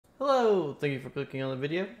Hello, thank you for clicking on the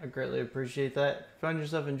video. I greatly appreciate that. If you find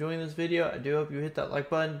yourself enjoying this video, I do hope you hit that like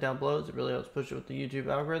button down below as it really helps push it with the YouTube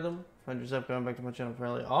algorithm. If you find yourself going back to my channel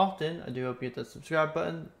fairly often, I do hope you hit that subscribe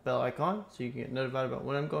button, bell icon, so you can get notified about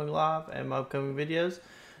when I'm going live and my upcoming videos.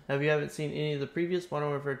 Now, if you haven't seen any of the previous Modern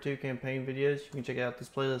Warfare 2 campaign videos, you can check out this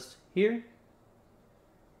playlist here.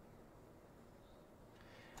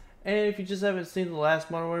 And if you just haven't seen the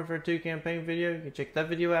last Modern Warfare 2 campaign video, you can check that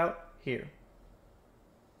video out here.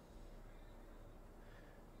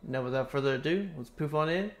 Now, without further ado, let's poof on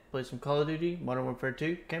in, play some Call of Duty Modern Warfare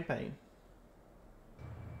 2 campaign.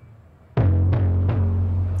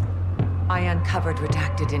 I uncovered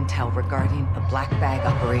redacted intel regarding a black bag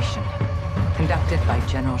operation conducted by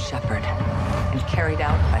General Shepard and carried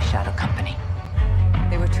out by Shadow Company.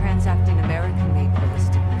 They were transacting American-made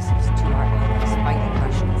ballistic missiles to our allies fighting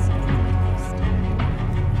Russians in the Middle East.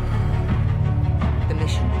 The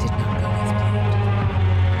mission did not go as planned.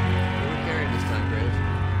 What are we carrying this time, Graves?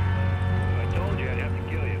 If I told you, I'd have to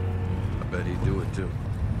kill you. I bet he'd do it too.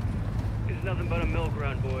 It's nothing but a milk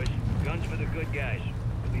run, boys. Guns for the good guys.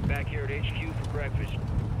 We'll be back here at HQ for breakfast.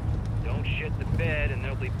 Don't shit the bed, and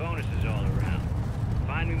there'll be bonuses all around.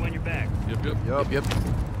 Find me when you're back. Yep. For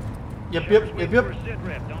a sit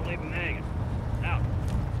rep. Don't leave them hanging. Out.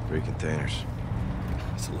 3 containers.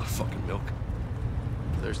 That's a lot of fucking milk.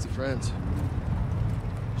 Thirsty friends.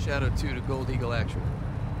 Shadow 2 to Gold Eagle Action.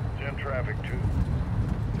 10 traffic 2.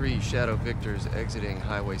 3 Shadow Victors exiting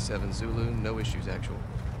Highway 7 Zulu. No issues, actual.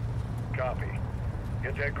 Copy.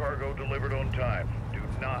 Get that cargo delivered on time. Do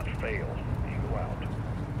not fail. Eagle out.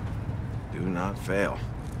 Do not fail.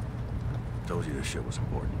 Told you this shit was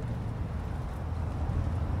important.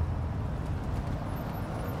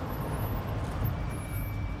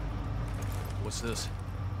 What's this?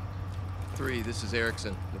 3, this is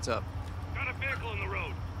Erickson. What's up? Got a vehicle in the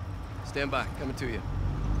road. Stand by. Coming to you.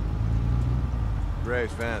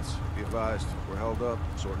 Graves, Vance, be advised. We're held up.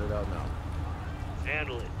 Sorting it out now.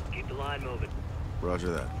 Handle it. Keep the line moving.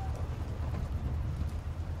 Roger that.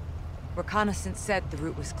 Reconnaissance said the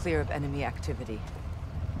route was clear of enemy activity.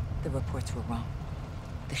 The reports were wrong.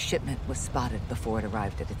 The shipment was spotted before it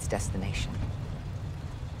arrived at its destination.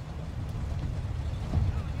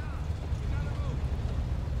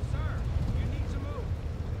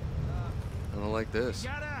 I don't like this.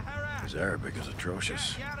 His Arabic is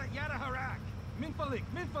atrocious.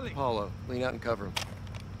 Apollo, lean out and cover him.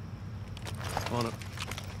 On it.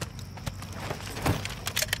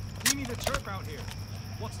 We need a chirp out here.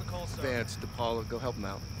 What's the call, sir? Vance, DePaulo, go help him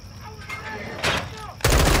out.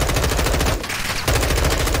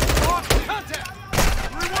 Contact!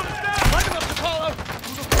 Everyone is down! Light him up, Apollo!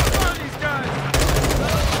 Who the fuck are these guys?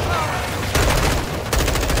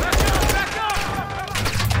 Back up!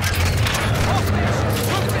 All stations,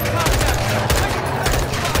 troops in contact!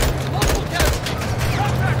 Multiple casualties!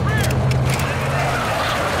 Contact rear!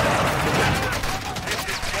 This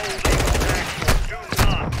is Gold Eagle Action. Do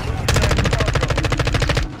not lose that cargo.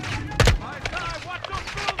 My God, watch those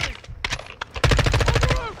buildings! On the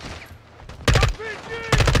roof! RPG!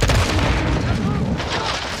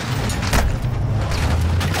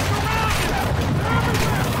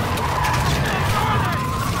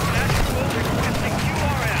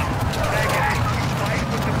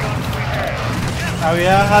 Oh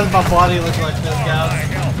yeah? How does my body look like this, guys?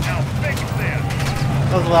 Now fix this.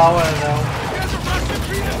 That's what I want to know. There's a Russian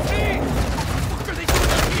PMC! What are they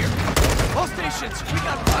doing out here? All stations, we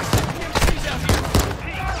got Russian PMCs out here!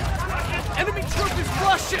 Enemy troop is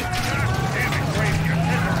Russian! Damn it, Graves, you're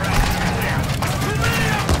sitting around clear. Too many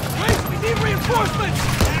of them! Wait, we need reinforcements!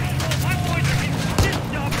 My boys are getting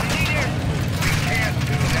stitched up. We need air. We can't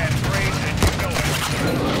do that, Graves, and you know it.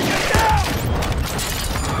 Get down!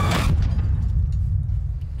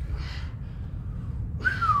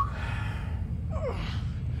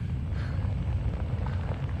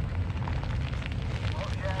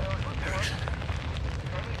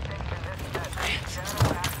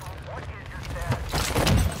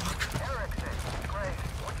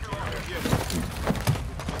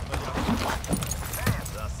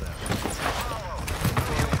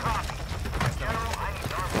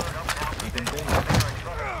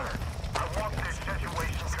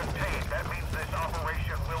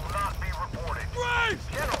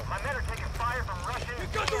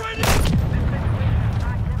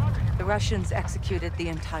 The Russians executed the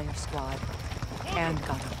entire squad and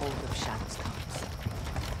got a hold of Shadow's comms.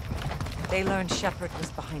 They learned Shepard was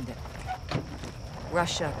behind it.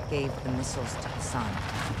 Russia gave the missiles to Hassan.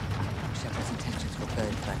 Shepard's intentions were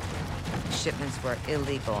good, but the shipments were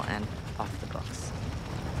illegal and off the books.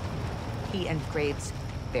 He and Graves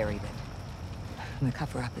buried it. And the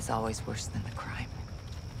cover-up is always worse than the crime.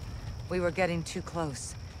 We were getting too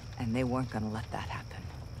close, and they weren't gonna let that happen.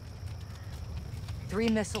 3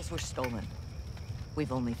 missiles were stolen.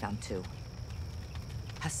 We've only found 2.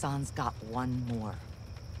 Hassan's got 1 more.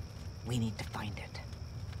 We need to find it.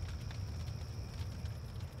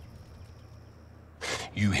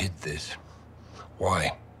 You hid this.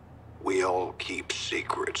 Why? We all keep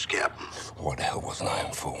secrets, Captain. What the hell wasn't I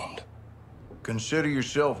informed? Consider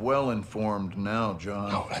yourself well informed now,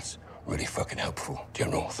 John. Oh, that's really fucking helpful.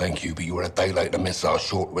 General, thank you, but you were a day late. The missiles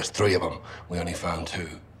short. There was 3 of them. We only found 2.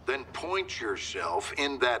 Then point yourself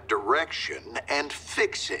in that direction and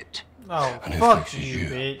fix it. Oh, And who fuck fixes you,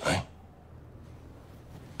 bitch. Eh?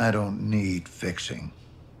 I don't need fixing.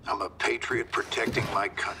 I'm a patriot protecting my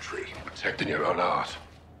country. Protecting your own art.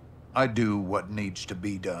 I do what needs to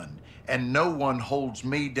be done, and no one holds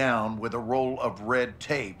me down with a roll of red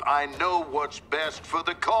tape. I know what's best for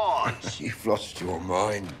the cause. You've lost your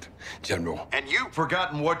mind, General. And you've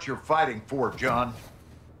forgotten what you're fighting for, John.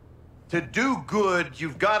 To do good,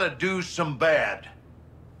 you've got to do some bad.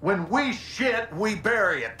 When we shit, we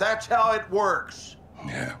bury it. That's how it works.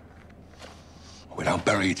 Yeah. We don't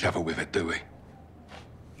bury each other with it, do we?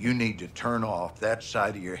 You need to turn off that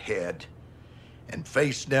side of your head and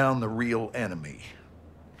face down the real enemy.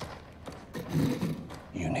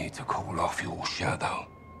 You need to call off your shadow.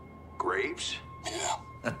 Graves?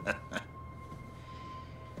 Yeah.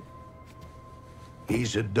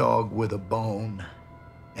 He's a dog with a bone,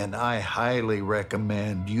 and I highly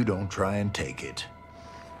recommend you don't try and take it.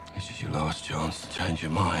 This is your last chance to change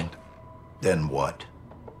your mind. Then what?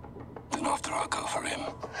 Then after I go for him,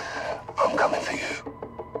 I'm coming for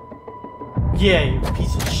you. Yeah, you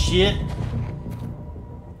piece of shit.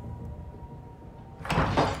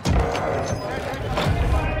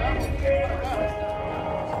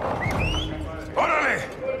 ¡Órale!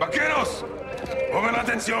 ¡Vaqueros! ¡Pongan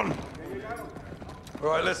atención! All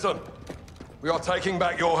right, listen. We are taking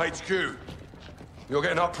back your HQ. You're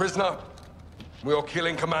getting up prisoner. We are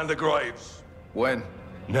killing Commander Graves. When?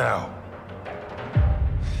 Now.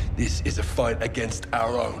 This is a fight against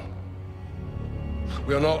our own.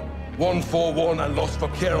 We are not 1-4-1 and Los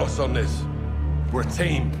Vaqueros on this. We're a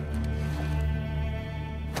team.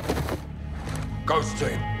 Ghost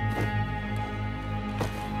team.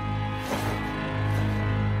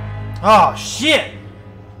 Oh, shit!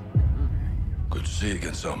 Good to see you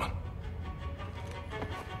again, Salman.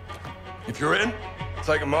 If you're in,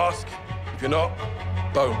 take a mask. If you're not,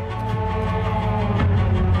 don't.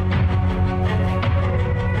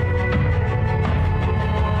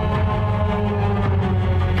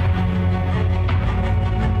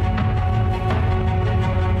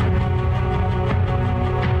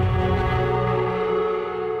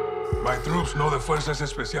 My troops know the Fuerzas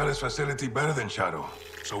Especiales facility better than Shadow,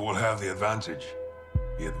 so we'll have the advantage.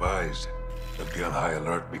 Be advised, they'll be on high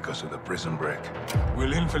alert because of the prison break.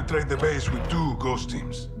 We'll infiltrate the base with 2 ghost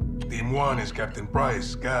teams. Team 1 is Captain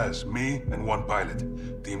Price, Gaz, me, and 1 pilot.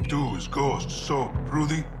 Team 2 is Ghost, Soap,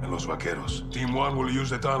 Rudy, and Los Vaqueros. Team 1 will use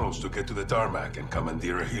the tunnels to get to the tarmac and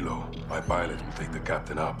commandeer a helo. My pilot will take the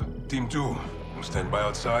captain up. Team 2 will stand by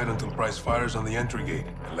outside until Price fires on the entry gate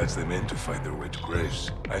and lets them in to fight their way to Graves.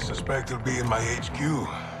 I suspect he'll be in my HQ,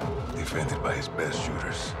 defended by his best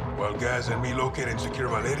shooters. While Gaz and me locate and secure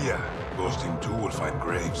Valeria, Ghost Team 2 will find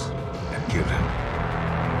Graves and kill him.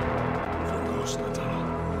 For Ghost in the tunnel.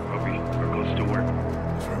 Copy. Our codes still work.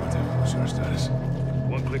 Affirmative. What's your status?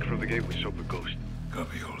 1 click from the gate with Soap and Ghost.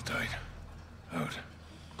 Copy, hold tight. Out.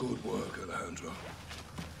 Good work, Alejandro.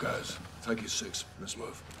 Guys, take your 6. Let's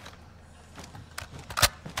move.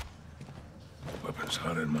 Weapons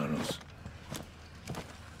hot in manos.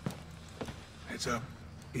 Heads up.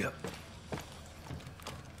 Yep.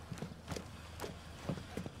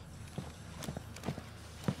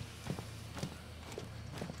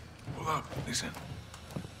 Hold up. Listen.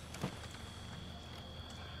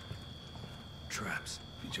 Traps.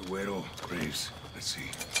 Pinchuero. Graves. Let's see.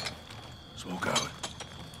 Smoke out.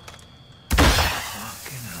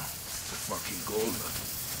 Fucking hell. It's a fucking gold.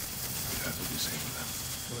 We have to disable them.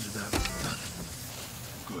 Roger that. Done.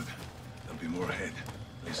 Good. There'll be more ahead.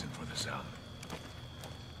 Listen for the sound.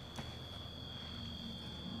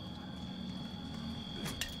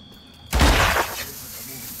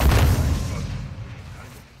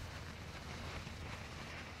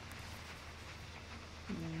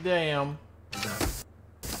 Damn.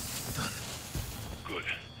 Good.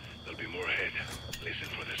 There'll be more ahead. Listen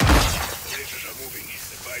for the sound. The lasers are moving.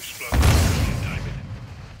 The pipe's plugged. We can time it.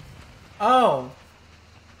 Oh.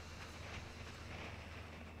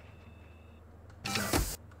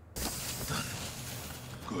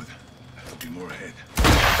 Good. There'll be more ahead.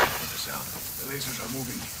 Listen for the sound. The lasers are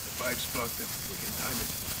moving. The pipes blocked them. We can time it.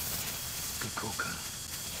 Good coca.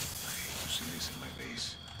 I hate to see this in my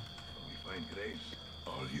base. When we find graves,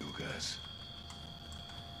 all you guys.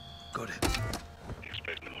 Got it.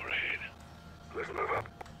 Expect more ahead. Let's move up.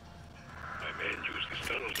 My men use these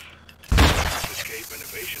tunnels. Escape and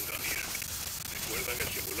evasion down here. ¿Recuerdan el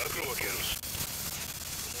simulacro, vaqueros?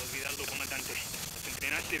 ¿Cómo olvidarlo, comandante? Nos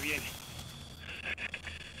entrenaste bien.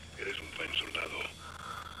 Eres un buen soldado.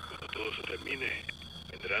 Cuando todo se termine,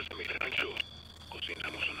 vendrás a mi rancho.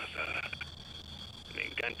 Cocinamos una asada. Me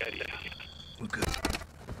encantaría. We're good.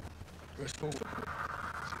 Press forward.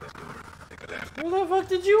 See that door? Take a left. Where the fuck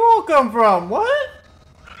did you all come from? What?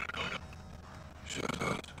 Shut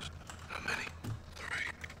up. How many? 3.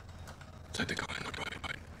 Take the car in the body,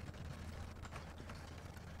 right?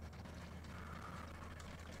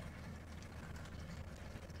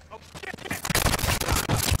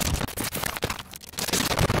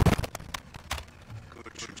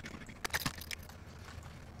 Good shooting.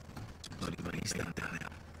 Bloody money's down there.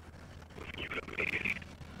 You got me.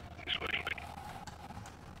 This way.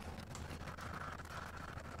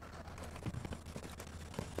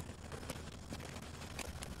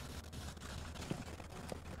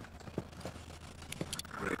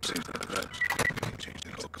 Great saves that traps. Change the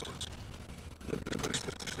codes.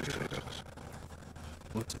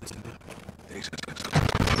 What's this in there? Hear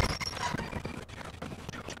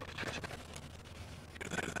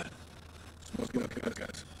that? Smoking up,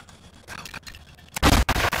 guys.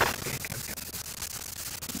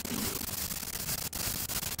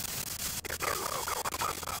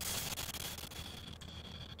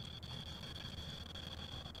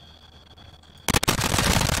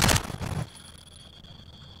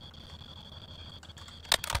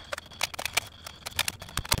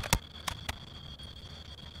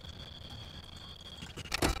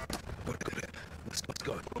 Let's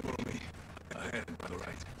go. Follow me. Ahead and by the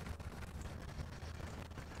right.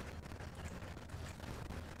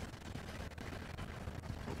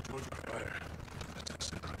 Move towards the fire. That's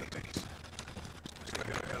us in the base. Just got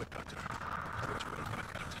a helicopter. Which way to back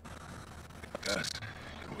out? Guys,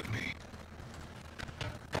 you're with me.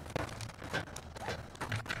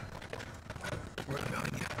 We're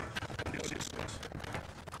behind you. Yes, yes, yes.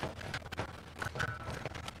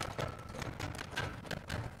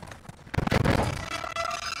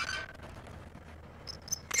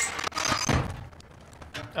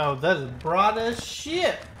 Oh, that is broad as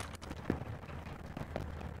shit.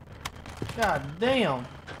 God damn.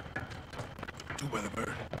 2 by the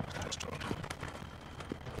bird. That's strong.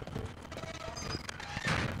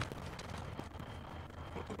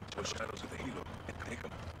 Those shadows of the helo. Take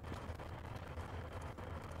them.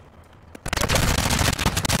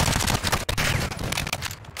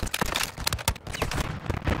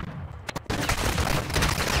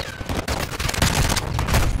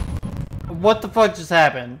 What the fuck just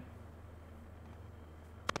happened?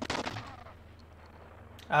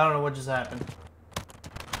 I don't know what just happened.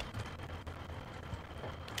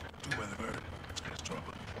 2 by the bird. That's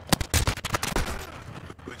trouble.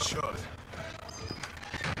 Good shot.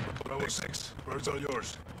 Bravo 6. Birds are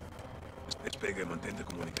yours. Despegue, mantente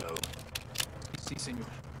comunicado. Sí, señor.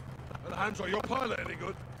 Alejandro, your pilot any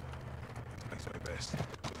good? Thanks my best.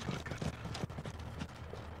 Good, good.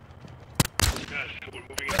 Yes, we're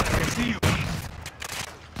moving in. I can see you.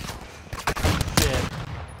 Shit.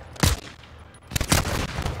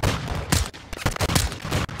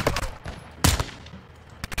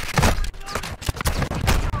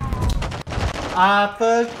 I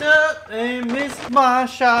fucked up and missed my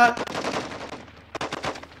shot.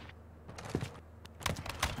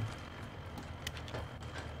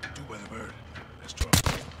 2 by the bird. Let's drop.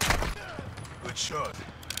 Good shot.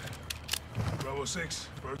 Bravo 6.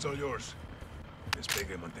 Birds are yours.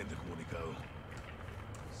 Despegue, mantente comunicado.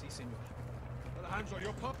 Sí, señor. Alejandro,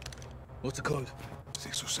 your pup? What's the code?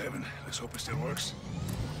 627. Let's hope it still works.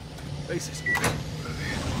 Bases.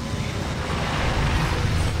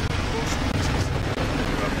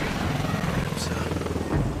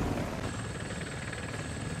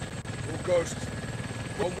 All ghosts.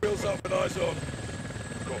 On wheels up with eyes on.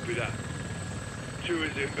 Copy that. 2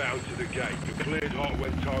 is inbound to the gate. You're cleared hot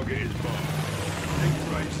when target is marked.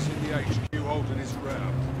 Graves is in the HQ holding his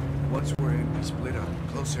ground. Once we're in, we split up.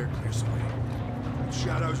 Close air clears the way. With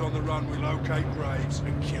shadows on the run, we locate Graves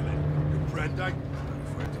and kill him. Comprende?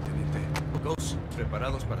 Fuerte, teniente. Ghosts,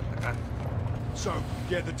 preparados para atacar. So,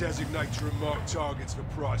 get the designator and mark targets for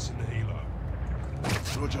Price in the helo.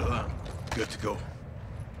 Roger that. Good to go.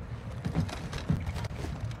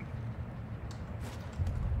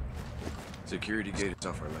 Security gate is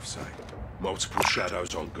off our left side. Multiple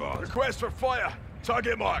shadows on guard. Request for fire.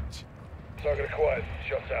 Target marked. Target acquired.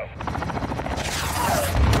 Shots out.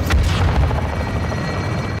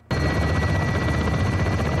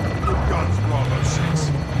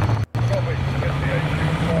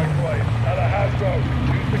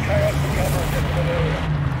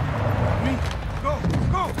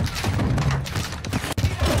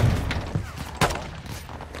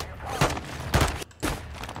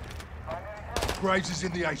 Graves is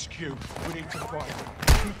in the HQ. We need to find him.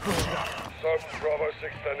 Keep pushing up. Some Bravo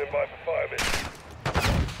 6 standing by for firemen.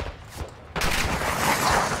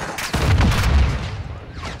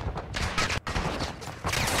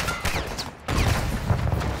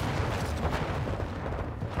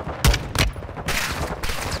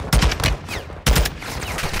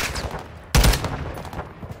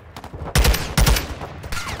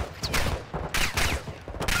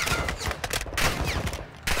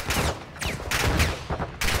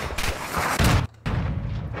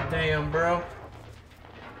 Damn, bro.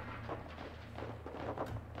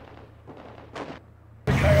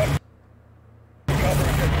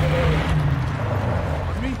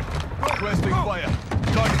 Requesting fire.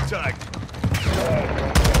 Target tagged.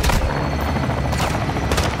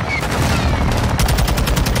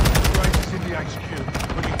 Graves is in the HQ.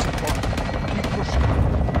 We need to find him. Keep pushing.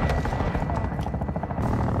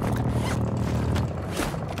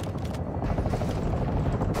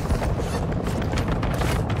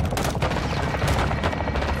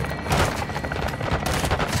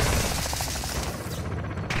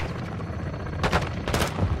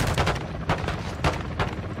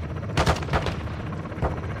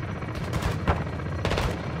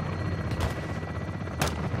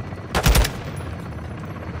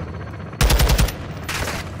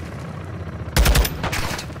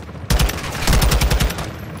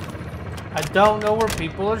 I don't know where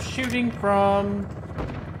people are shooting from.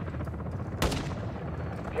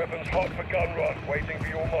 Weapons hot for gun run. Waiting for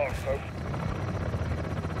your mark, so.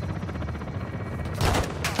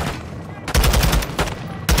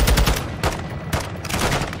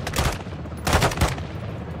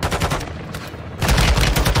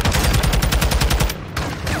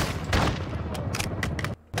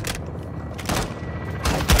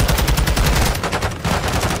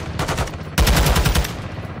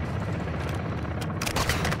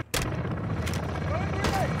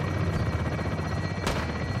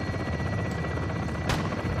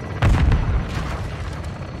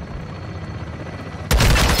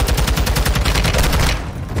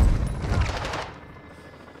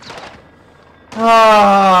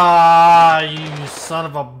 Ah, you son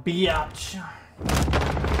of a bitch.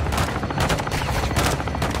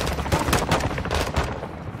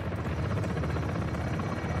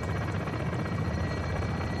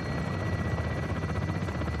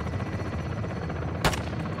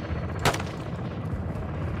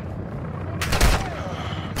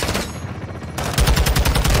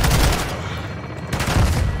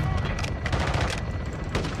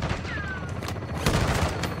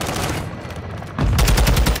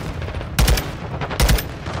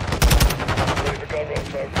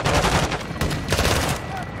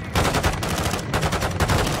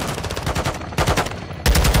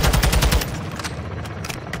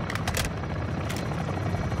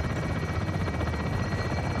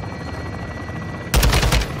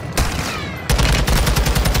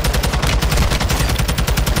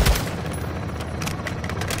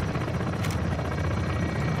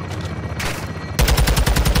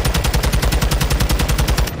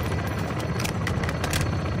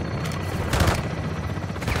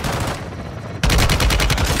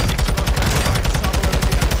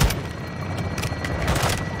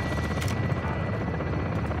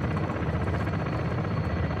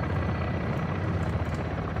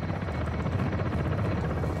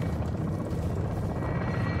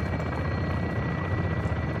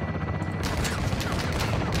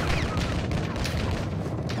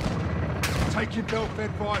 Take your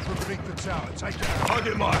belt-fed fire from beneath the tower. Take it out.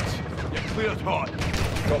 Target marked. You're cleared hot.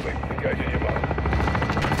 Copy. Engaging your mark.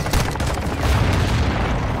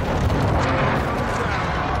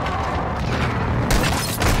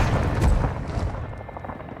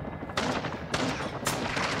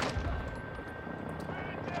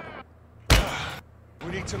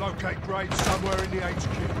 We need to locate Graves somewhere in the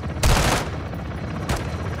HQ.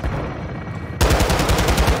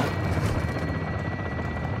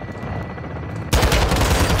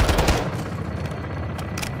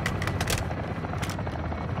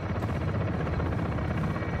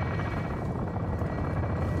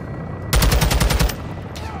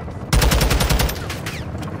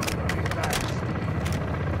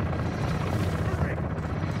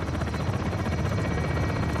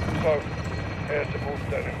 Air support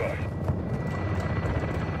standing by.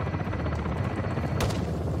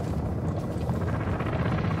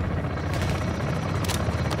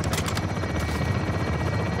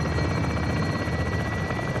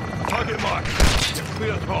 Target mark. You're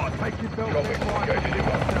cleared hot. Take your belt Copy. fed fire. Engaging your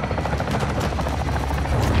mark.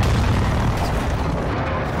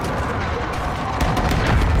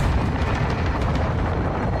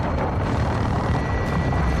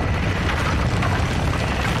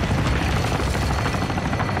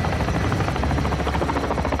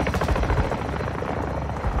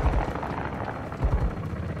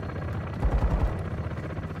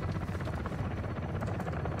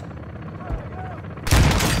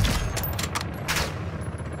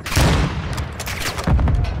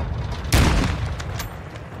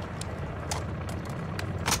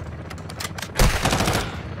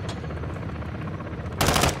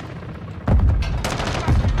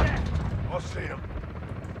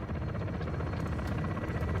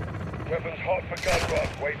 gun run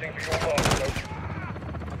waiting for your mark, so...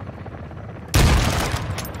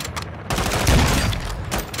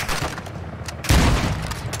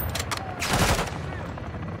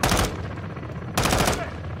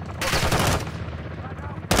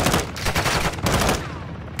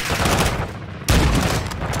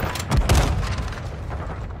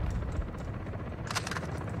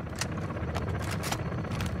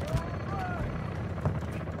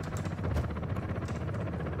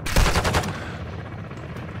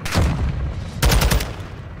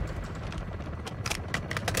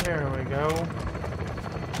 There we go.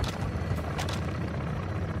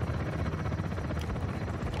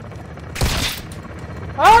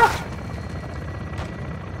 Ah!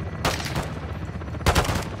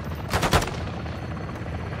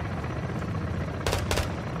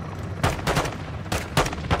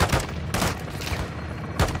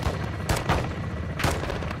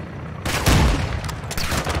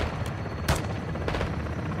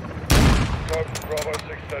 Bravo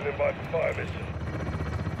 6 standing by for fire mission.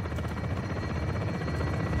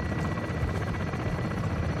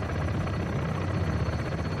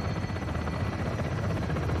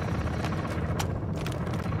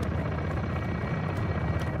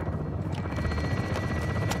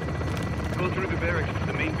 Go through the barracks to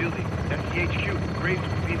the main building. That's the HQ. Graves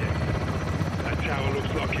will be there. That tower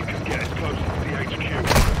looks like it could get us closer to the HQ.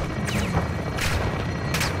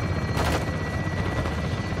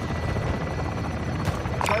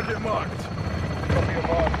 Target marked. Copy your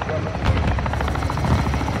mark, Bravo.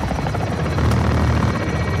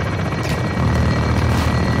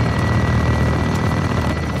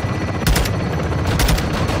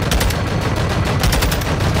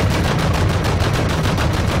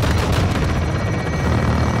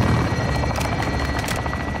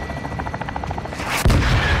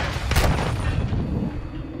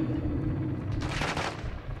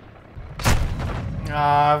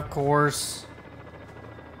 Of course.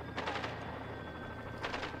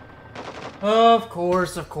 Of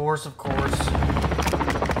course, of course, of course.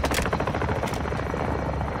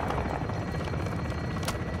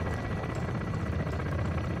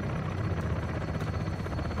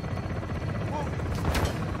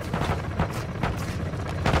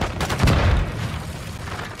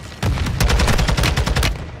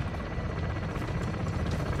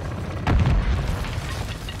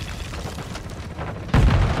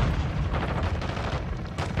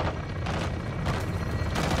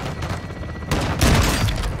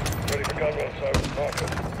 Ready for gun run, sir. Mark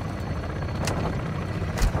it.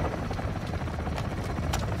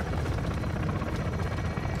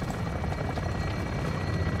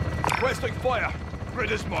 Requesting fire.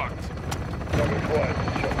 Grid is marked. Cover quiet.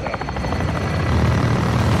 Shut down.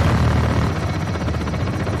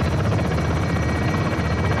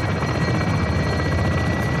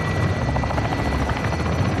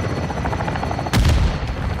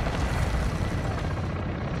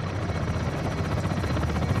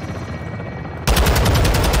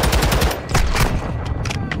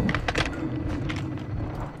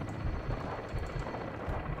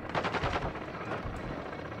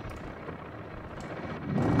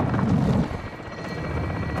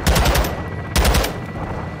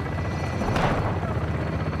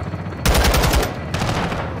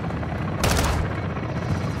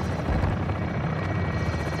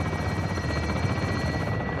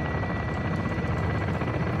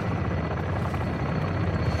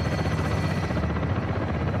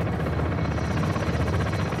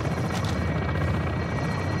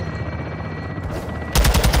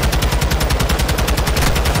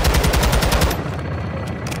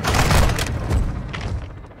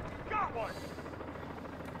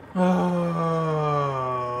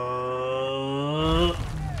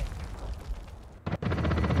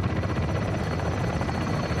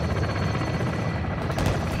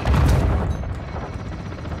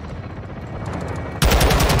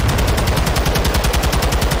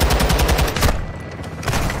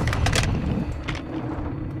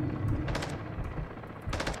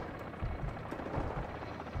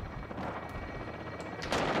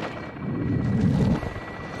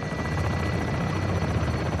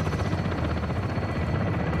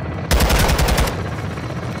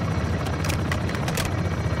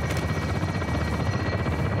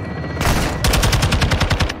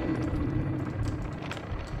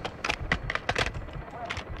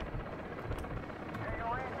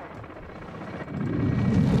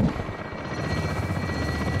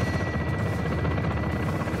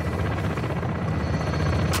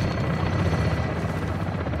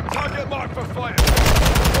 Target marked for fire.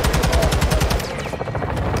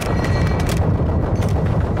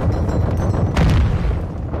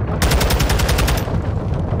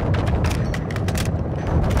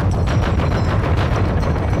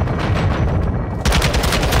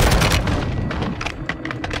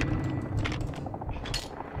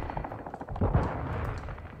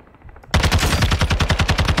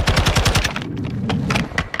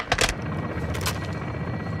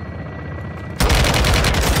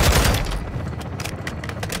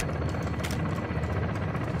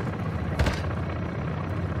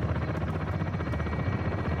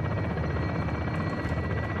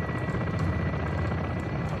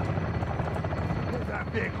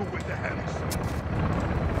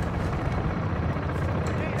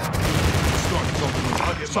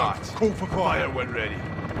 marked. Call for fire when ready.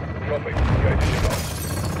 Copy. Engaging your mark.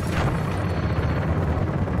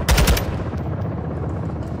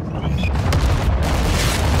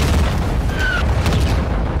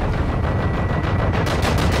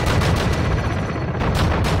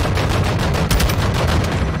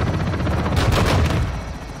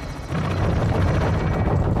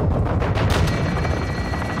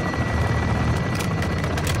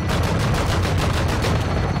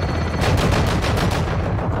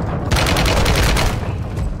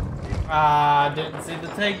 Didn't see the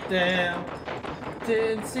takedown.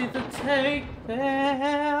 Didn't see the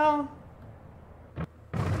takedown.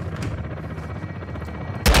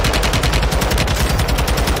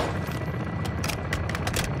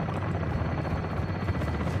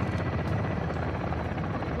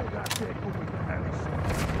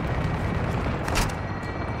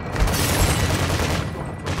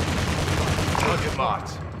 Target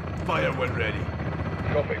marked. Fire when ready.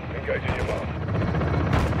 Copy. Engaging your mark.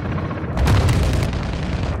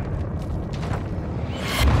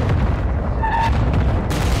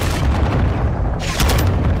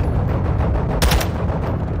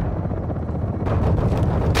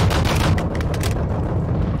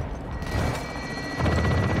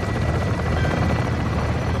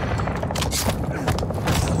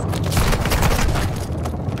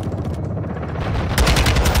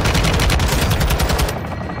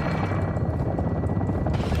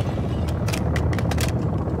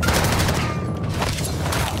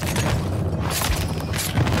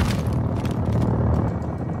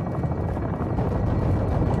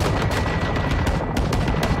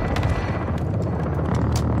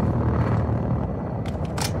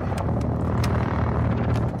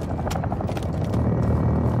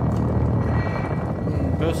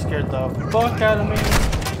 Scared the fuck out of me.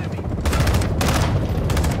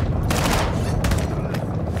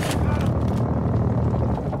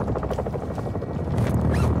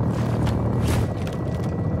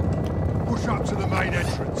 Push up to the main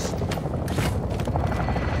entrance.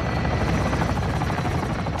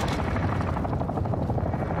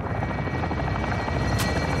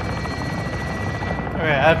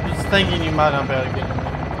 Okay, I was thinking you might not be able to get him.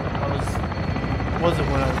 Wasn't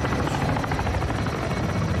when I was pushing.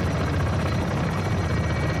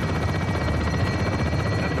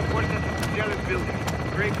 Building.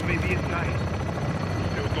 Graves may be inside.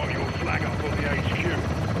 Still got your flag up on the HQ.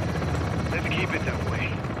 Let's keep it that way.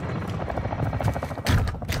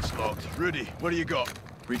 It's locked. Rudy, what do you got?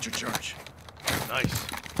 Reach your charge. Nice.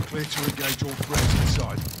 Clear to engage all friends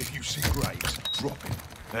inside. If you see Graves, drop him.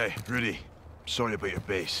 Hey, Rudy. Sorry about your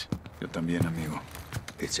base. Yo también, amigo.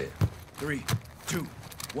 It's it. 3, 2,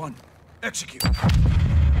 1, execute.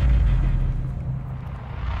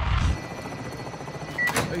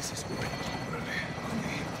 Basis, boy.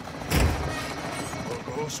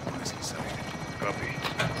 Dos, one is inside. Copy.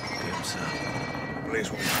 Bien, sir. The place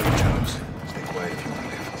will be full of shadows. Stay quiet if you want to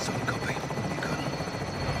live. So copy. You can.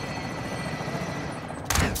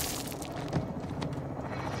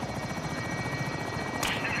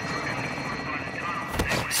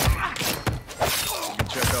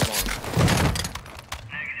 Check up on him.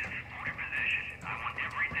 Negative. Hold your position. I want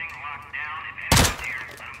everything locked down. If anyone's here,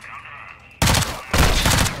 come to us.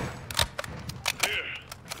 Here.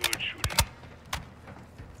 Good shooting.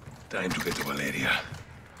 Time to get to Valeria.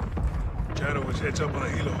 Shadow was heads up on a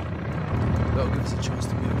hilo. That'll give us a chance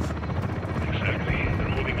to move. Exactly. They're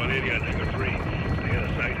holding Valeria and Hangar 3. Stay out of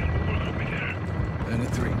sight and we'll work over there. And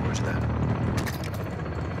at 3, where's that?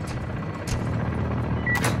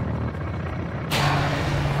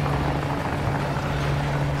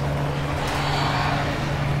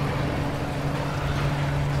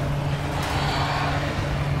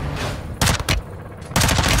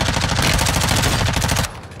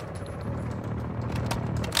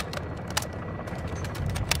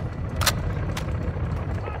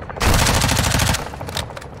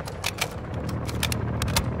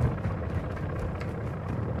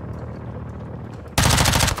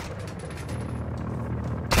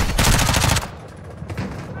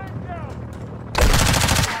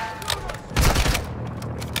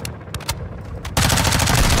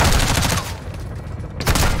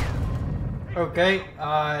 Okay,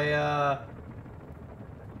 I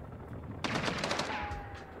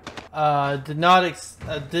did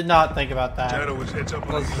not think about that. Shadow was heads up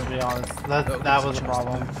on a Let's hilo. just be honest. That was a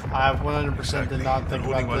problem. I 100% did not think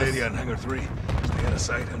holding about this. Valeria and Hangar 3. Stay out of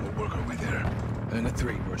sight and we'll work our way there. And at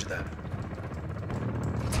 3, where's that?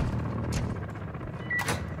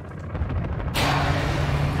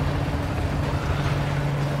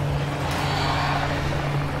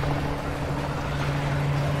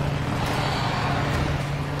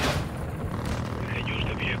 Ellos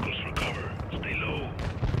debían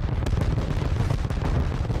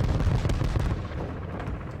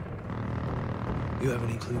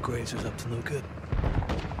any clue Graves was up to no good?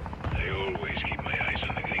 I always keep my eyes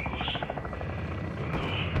on the gringos. But no,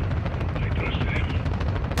 I trusted him.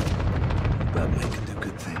 Bad men can do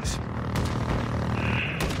good things.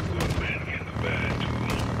 Good men can do bad too.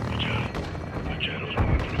 Watch out. The Shadow's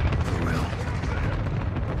moving through. For real.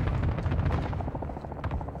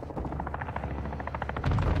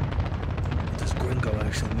 What does gringo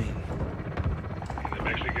actually mean? In the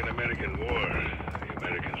Mexican-American War, the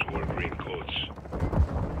Americans wore green coats.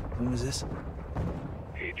 When was this?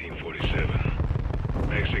 1847.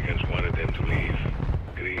 Mexicans wanted them to leave.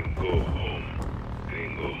 Gringo home.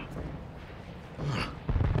 Gringo.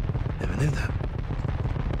 Never knew that.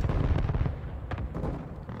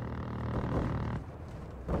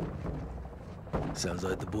 Sounds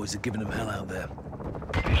like the boys are giving them hell out there.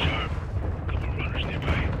 Stay sharp. Couple runners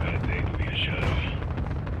nearby. Bad day to be a shadow.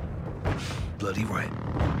 Bloody right.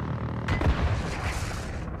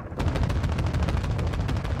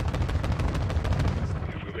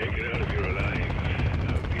 If we make it out of here alive,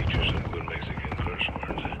 I'll teach you some good Mexican curse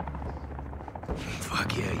words.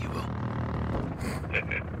 Fuck yeah, you will.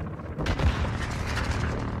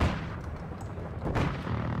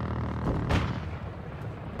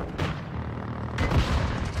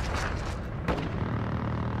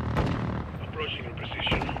 Approaching your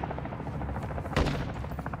position.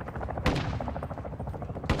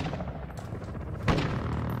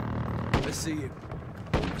 I see you.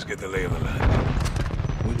 Let's get the lay of the land.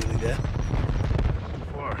 We're nearly there. Too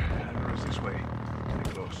far. Head us this way.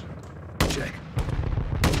 Stay close. Check.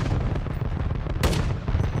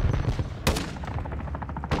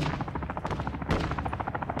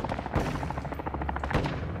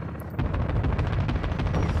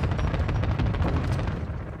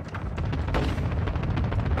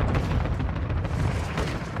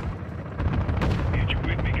 Need you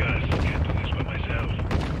with me, guys. Can't do this by myself.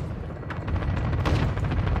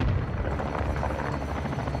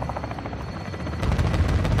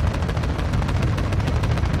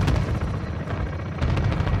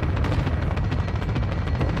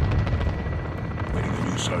 Waiting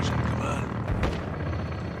on you, Sergeant. Come on.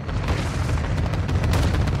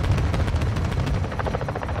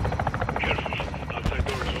 Careful. Outside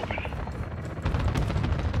door is open.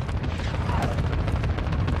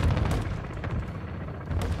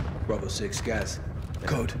 Bravo 6, gas.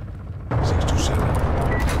 Code.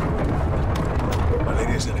 627. My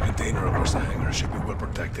lady is in a container across the hangar. Should be well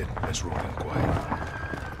protected. Let's roll in quiet.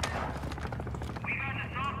 We got the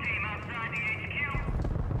SWAT team outside the HQ.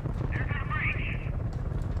 They're gonna breach.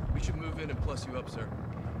 We should move in and plus you up, sir.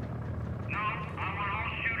 No, I want all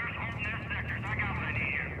shooters holding their sectors. I got plenty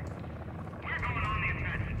here. We're going on the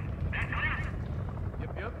offensive. That clear?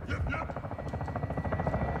 Yep.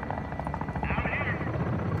 Out here.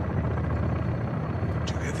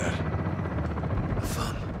 Did you get that?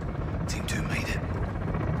 Fun. Team 2 made it.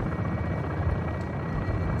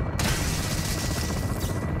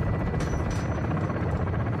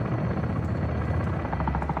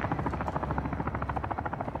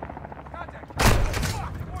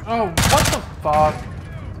 Oh, what the fuck?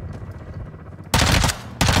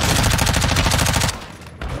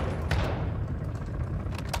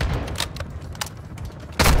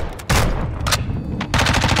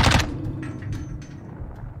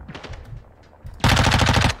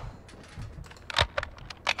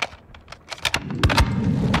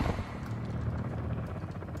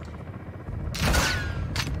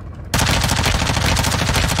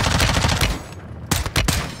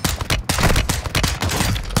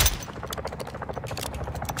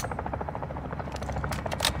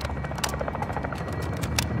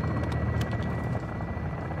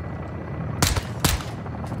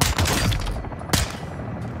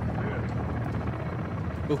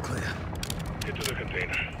 All clear. Get to the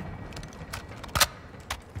container.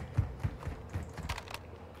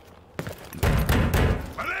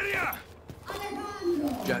 Valeria!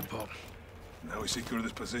 Jackpot. Now we secure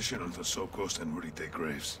this position until Soap Coast and Rudy take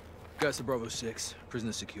Graves. Gas to Bravo 6.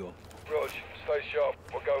 Prisoner secure. Rog, stay sharp.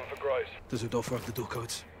 We're going for Graves. Does Rodolfo have the door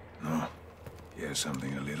codes? No. Yeah,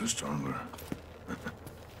 something a little stronger.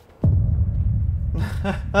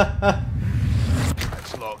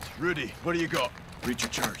 That's locked. Rudy, what do you got? Reach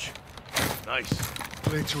your church. Nice.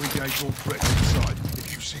 Clear to engage all threats inside.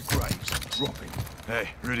 If you see Graves, drop him.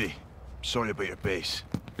 Hey, Rudy. Sorry about your base.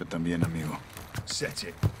 Yo también, amigo. Set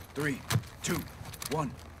it. 3, 2,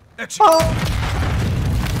 1. Execute!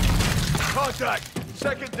 Contact!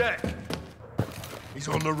 Second deck! He's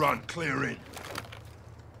on the run. Clear in.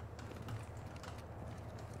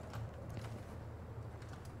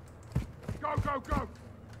 Go, go, go!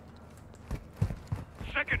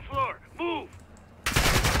 Second floor, move!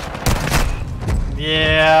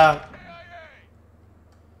 Yeah.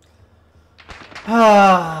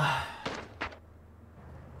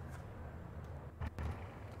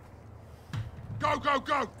 Go, go,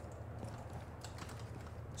 go!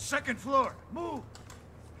 Second floor, move!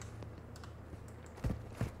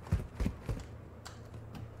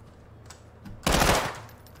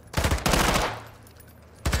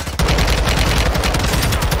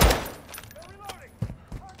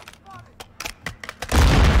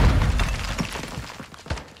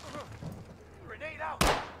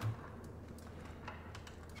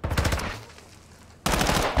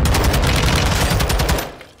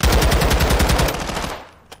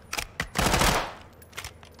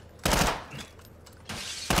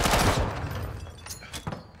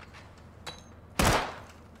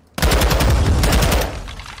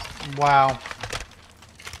 Wow.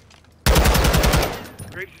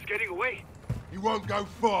 Graves is getting away. He won't go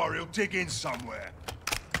far, he'll dig in somewhere.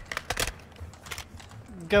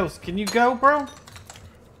 Ghost, can you go, bro?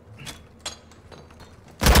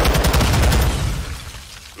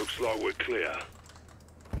 Looks like we're clear.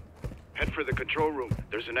 Head for the control room.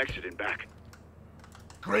 There's an exit in back.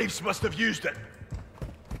 Graves must have used it.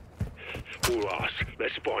 Who asked?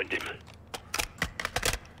 Let's find him.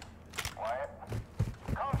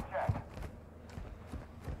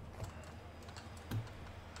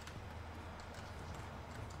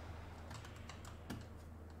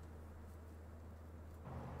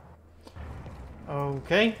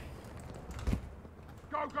 Okay.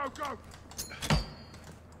 Go, go, go!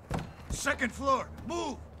 Second floor,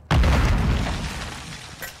 move!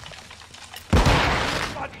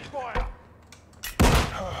 Body fire!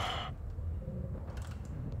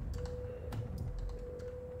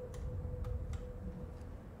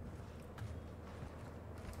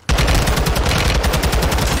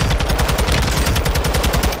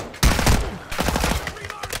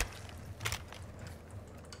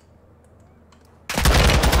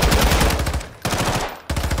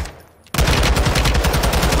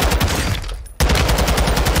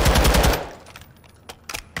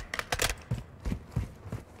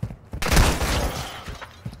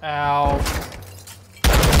 Ow.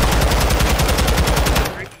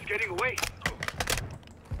 Graves is getting away.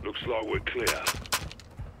 Looks like we're clear.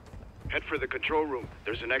 Head for the control room.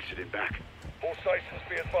 There's an exit in back. All stations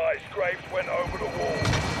be advised, Graves went over the wall.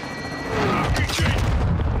 RPG!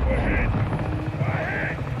 Ahead!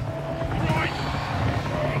 Ahead! Right!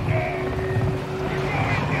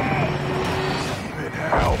 Keep it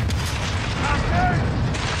out!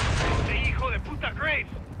 Hey, hijo de puta, Graves!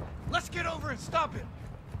 Let's get over and stop it.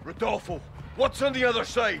 Rodolfo, what's on the other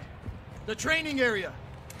side? The training area.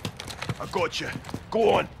 I got you.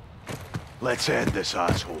 Go on. Let's end this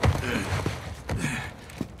asshole.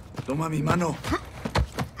 Toma mi mano.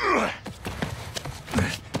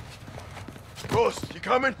 Ghost, you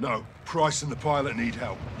coming? No. Price and the pilot need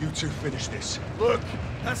help. You two finish this. Look,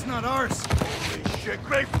 That's not ours. holy shit,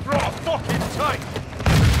 Graves, draw fucking tight.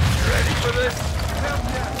 You ready for this? Hell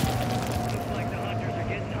yeah. Looks like the hunters are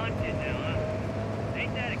getting hunted now, huh?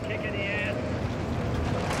 Ain't that a kick in the ass?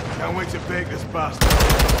 Can't wait to bake this bastard.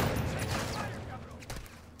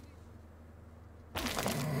 Looks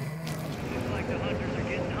like the hunters are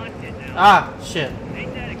getting hunted now. Ah, shit.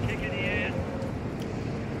 Ain't that a kick in the ass?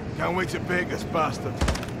 Can't wait to bake this bastard.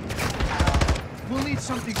 We'll need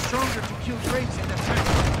something stronger to kill Graves in that tank.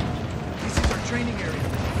 This is our training area.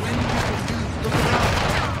 When you can use, look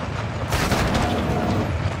around.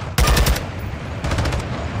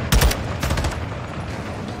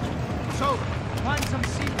 So, find some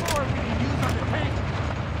C4 we can use on the tank.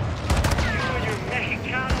 You and your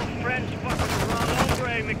Mexicano friends fucking the wrong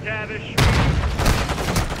hombre, McTavish.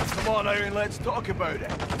 Come on, Aaron, let's talk about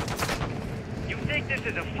it. You think this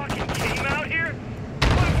is a fucking game out here?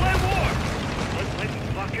 Wanna play war? Let's play some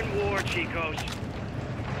fucking war, Chicos.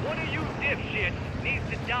 One of you dipshits needs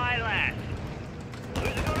to die last.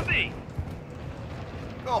 Who's it gonna be?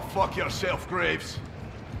 Oh, fuck yourself, Graves.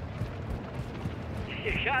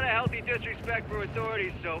 You got a healthy disrespect for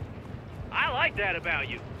authorities, so I like that about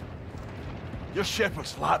you. You're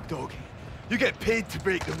Shepard's lapdog. You get paid to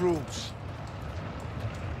break the rules.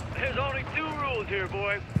 There's only two rules here,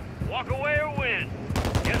 boy. Walk away or win.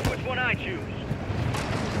 Guess which one I choose.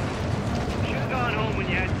 Should've gone home when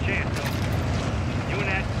you had the chance, though. You and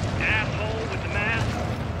that asshole with the mask.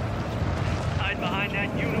 Hide behind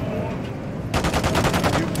that uniform.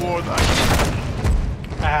 You wore that.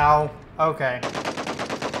 Ow. Okay.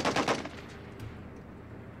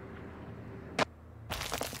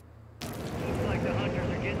 Looks like the hunters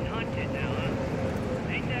are getting hunted now, huh?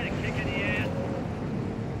 Ain't that a kick in the ass?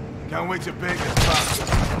 Can't wait to bake this bastard.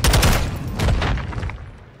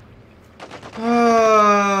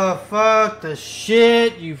 Suck the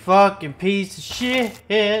shit, you fucking piece of shit.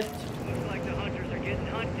 Looks like the hunters are getting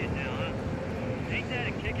hunted now, huh? Ain't that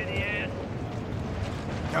a kick in the ass?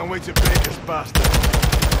 Can't wait to break this bastard.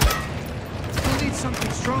 We'll need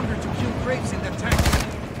something stronger to kill Graves in that tank.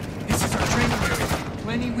 This is our training area.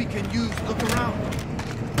 Plenty we can use. Look around.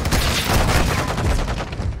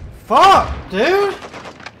 Fuck, dude.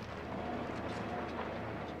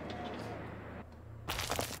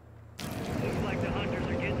 Looks like the hunters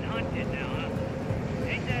are getting hunted now, huh?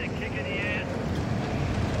 Ain't that a kick in the ass?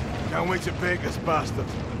 Can't wait to break this bastard.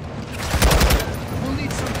 We'll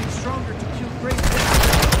need something stronger to kill Graves.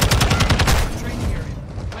 Training area.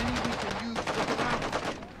 Plenty we can use. Look around.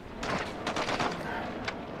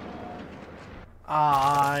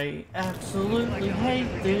 I absolutely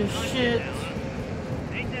hate this shit.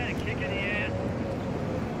 Ain't that a kick in the ass?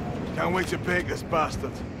 Can't wait to break this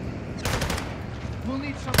bastard. We'll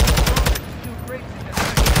need something stronger to kill Graves in that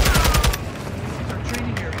tank. This is our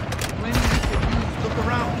training area. Plenty we can use. Look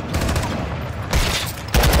around.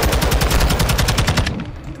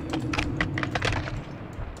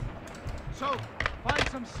 So, find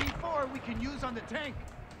some C4 we can use on the tank.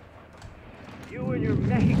 You and your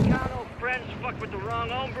Mexicano friends fucked with the wrong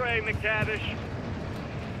hombre, McTavish.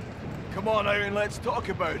 Come on, Aaron, let's talk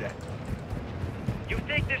about it. You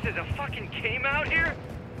think this is a fucking game out here?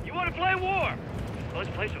 You want to play war? Let's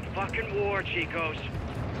play some fucking war, Chicos.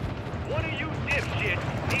 One of you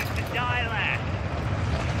dipshits needs to die last.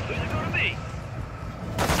 Who's it gonna be?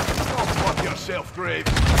 Go fuck yourself, Graves.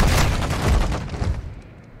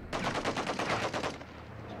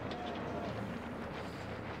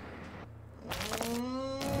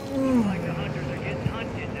 Looks like the hunters are getting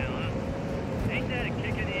hunted now, huh? Ain't that a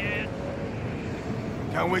kick in the ass?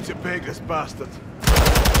 Can't wait to break this bastard.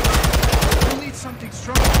 We'll need something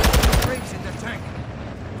stronger to kill Graves in that tank.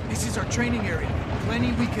 This is our training area.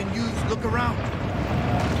 Plenty we can use. Look around.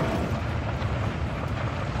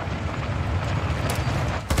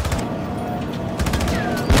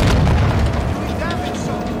 Doing damage,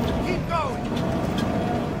 so keep going.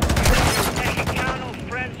 Mexicano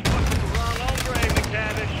friends fucked with the wrong hombre,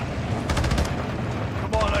 McTavish.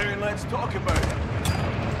 Come on, Aaron, let's talk about it.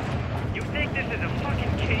 You think this is a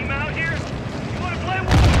fucking game out here? You want to play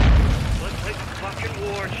war? Let's play some fucking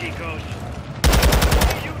war, Chicos. One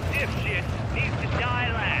of you dipshits needs to die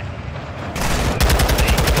last.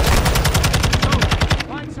 So,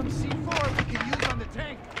 find some C4 we can use on the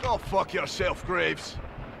tank. Go fuck yourself, Graves.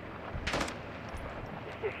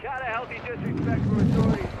 You got a healthy disrespect for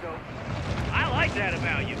authorities, though. I like that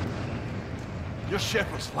about you. You're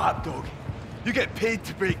Shepard's lapdog. You get paid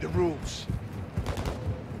to break the rules.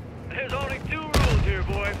 There's only two rules here,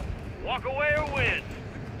 boy. Walk away or win.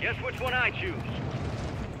 Guess which one I choose.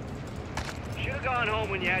 Should've gone home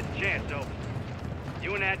when you had the chance, though.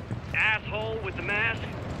 You and that asshole with the mask?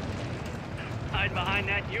 Hide behind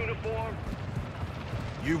that uniform?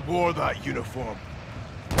 You wore that uniform.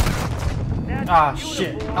 That Ah,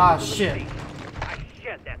 shit. uniform Ah, was a shit. mistake. I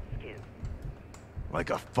shed that skin. Like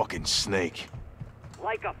a fucking snake.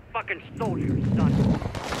 Like a fucking soldier, son.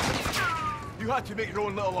 You had to make your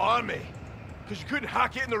own little army. Because you couldn't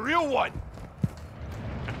hack it in the real one.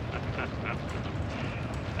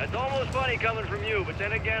 That's almost funny coming from you, but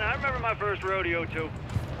then again, I remember my first rodeo, too.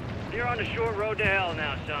 You're on the short road to hell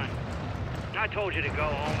now, son. I told you to go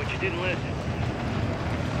home, but you didn't listen.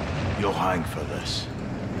 You'll hang for this.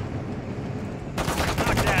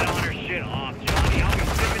 Knock that honor shit off, Johnny. I'll be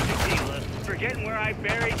sipping tequila, forgetting where I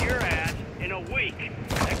buried your ass in a week.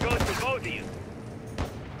 That goes for both of you.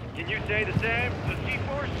 Can you say the same? The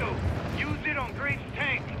C4 suit. Use it on Graves'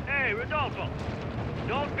 tank. Hey, Rodolfo.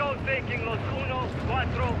 Don't go thinking los 1-4-1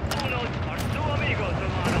 are su amigos,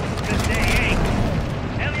 hermano, because they ain't.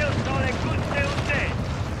 Ellos no le guste usted.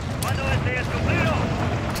 Cuando este es cumplido,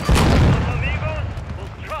 los amigos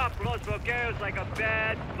will drop los vaqueros like a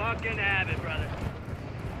bad fucking habit, brother.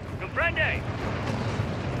 Comprende?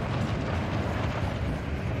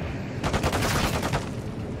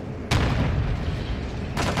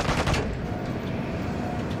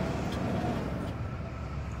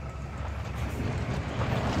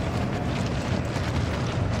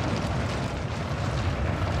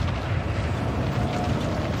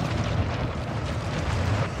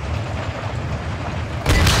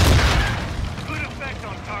 Good effect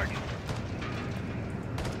on target.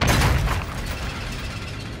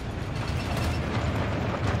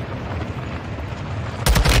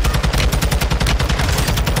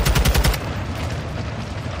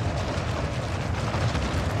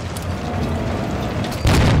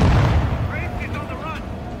 Graves is on the run.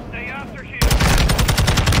 Stay after him.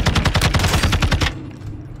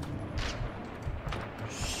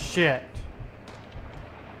 Shit.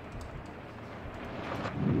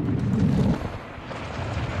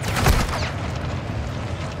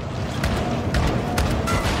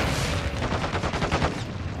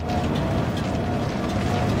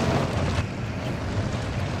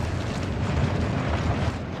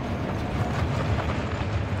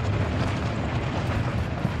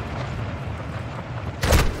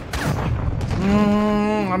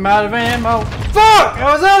 I'm out of ammo. Fuck!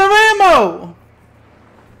 I was out of ammo!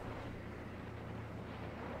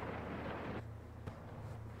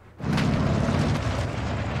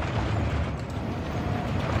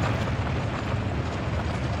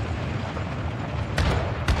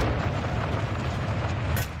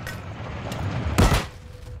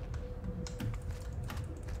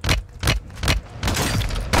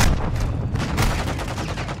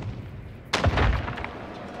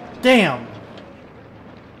 Damn.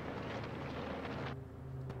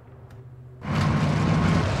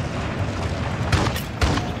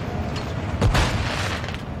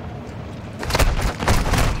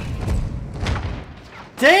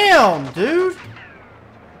 Damn, dude.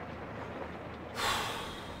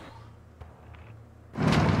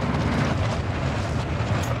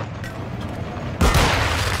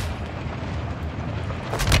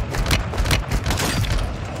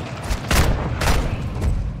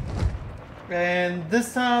 And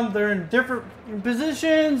this time they're in different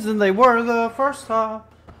positions than they were the first time.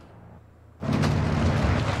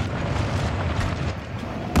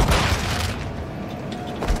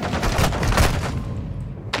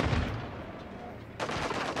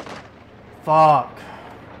 Fuck.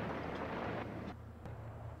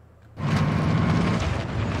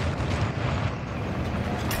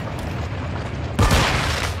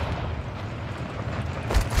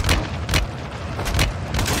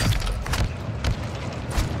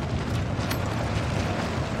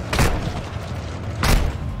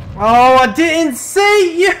 Oh, I didn't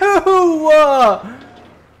see you!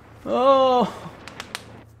 Oh.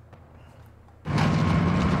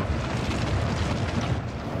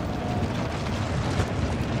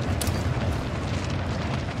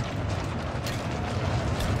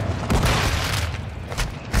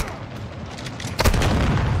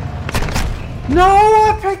 No,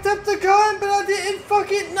 I picked up the gun, but I didn't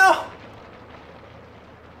fucking know.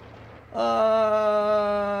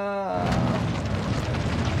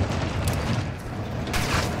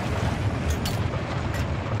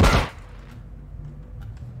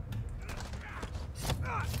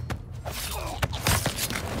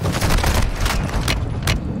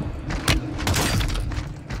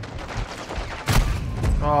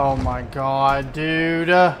 Oh my god, dude.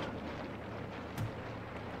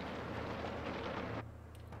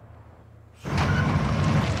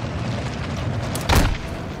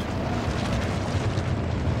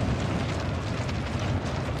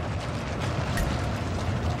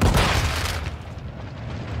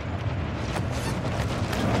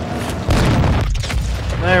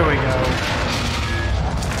 There we go.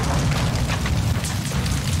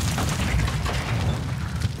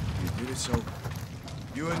 You did it, so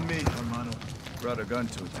you and me, hermano, brought a gun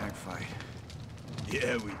to a tank fight.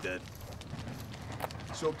 Yeah, we did.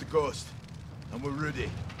 So up the coast, and we're ready.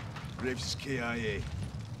 Graves is KIA.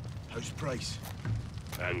 How's Price?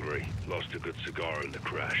 Angry. Lost a good cigar in the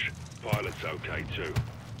crash. Pilot's okay too.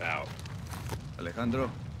 Out. Alejandro,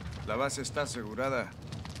 la base está asegurada.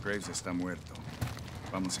 Graves está muerto.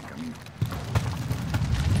 Vamos en camino.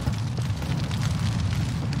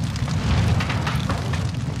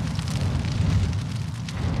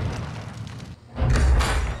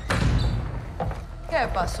 ¿Qué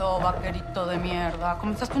pasó, vaquerito de mierda?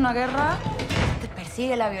 ¿Comenzaste una guerra? Te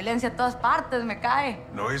persigue la violencia a todas partes, me cae.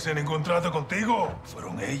 No hice ningún trato contigo.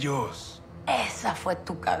 Fueron ellos. Esa fue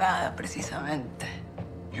tu cagada, precisamente.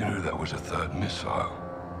 You knew that was a third missile.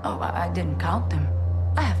 Oh, I didn't count them.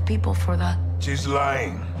 I have people for that. She's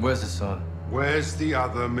lying. Where's the son? Where's the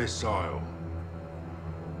other missile?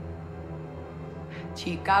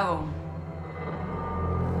 Chicago.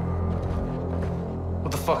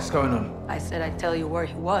 What the fuck's going on? I said I'd tell you where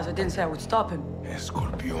he was. I didn't say I would stop him.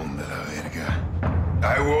 Escorpión de la verga.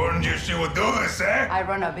 I warned you she would do this, eh? I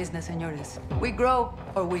run a business, señores. We grow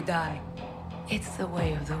or we die. It's the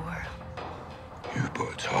way of the world. You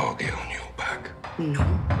put a target on your back. No.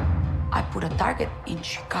 I put a target in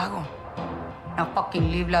Chicago. Now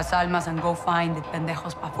fucking leave Las Almas and go find the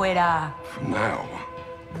pendejos pa' fuera. From now,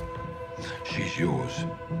 she's yours.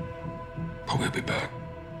 But we'll be back.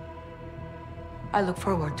 I look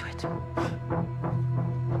forward to it.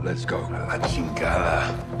 Let's go. La chingada.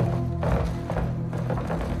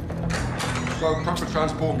 So, proper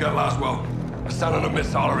transport get Laswell. The son and a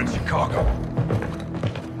missile are in Chicago.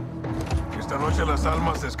 Esta noche las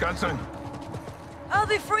almas descansan. I'll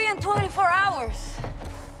be free in 24 hours.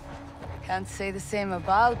 Can't say the same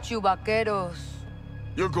about you, vaqueros.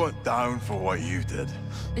 You're going down for what you did.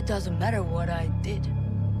 It doesn't matter what I did.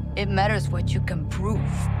 It matters what you can prove.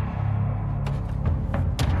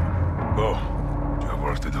 Go. You have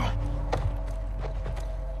work to do.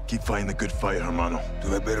 Keep fighting the good fight, hermano. To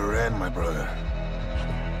the bitter end, my brother.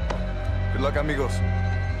 Good luck, amigos.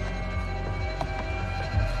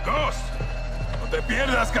 Ghost! No te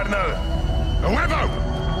pierdas, carnal. ¡A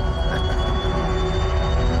huevo!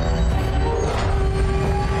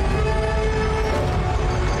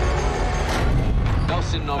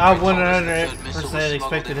 I 100%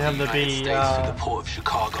 expected him to be the port of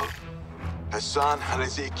Chicago. Hassan and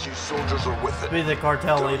his EQ soldiers are with it. Be the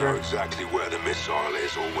cartel Don't leader. know exactly where the missile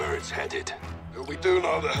is or where it's headed. We do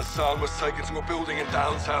know that Hassan was taken to a building in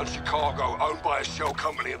downtown Chicago owned by a shell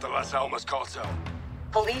company of the Las Almas cartel.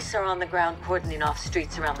 Police are on the ground cordoning off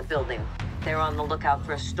streets around the building. They're on the lookout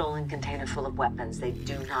for a stolen container full of weapons. They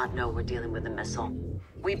do not know we're dealing with a missile.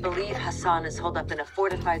 We believe Hassan is holed up in a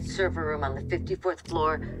fortified server room on the 54th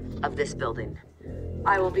floor of this building.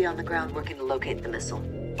 I will be on the ground working to locate the missile.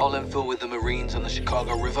 I'll infill with the Marines on the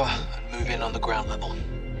Chicago River and move in on the ground level.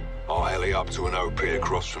 I'll heli up to an OP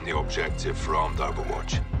across from the objective for armed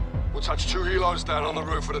overwatch. We'll touch 2 helos down on the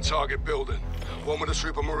roof of the target building. One with a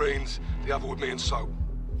troop of Marines, the other with me and Soap.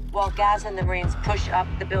 While Gaz and the Marines push up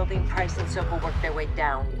the building, Price and Soap will work their way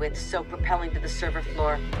down, with Soap propelling to the server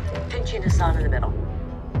floor, pinching Hassan in the middle.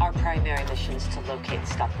 Our primary mission is to locate and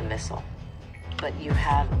stop the missile. But you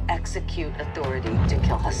have execute authority to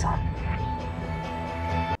kill Hassan.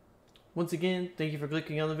 Once again, thank you for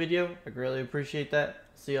clicking on the video. I greatly appreciate that.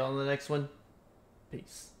 See you all in the next one.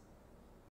 Peace.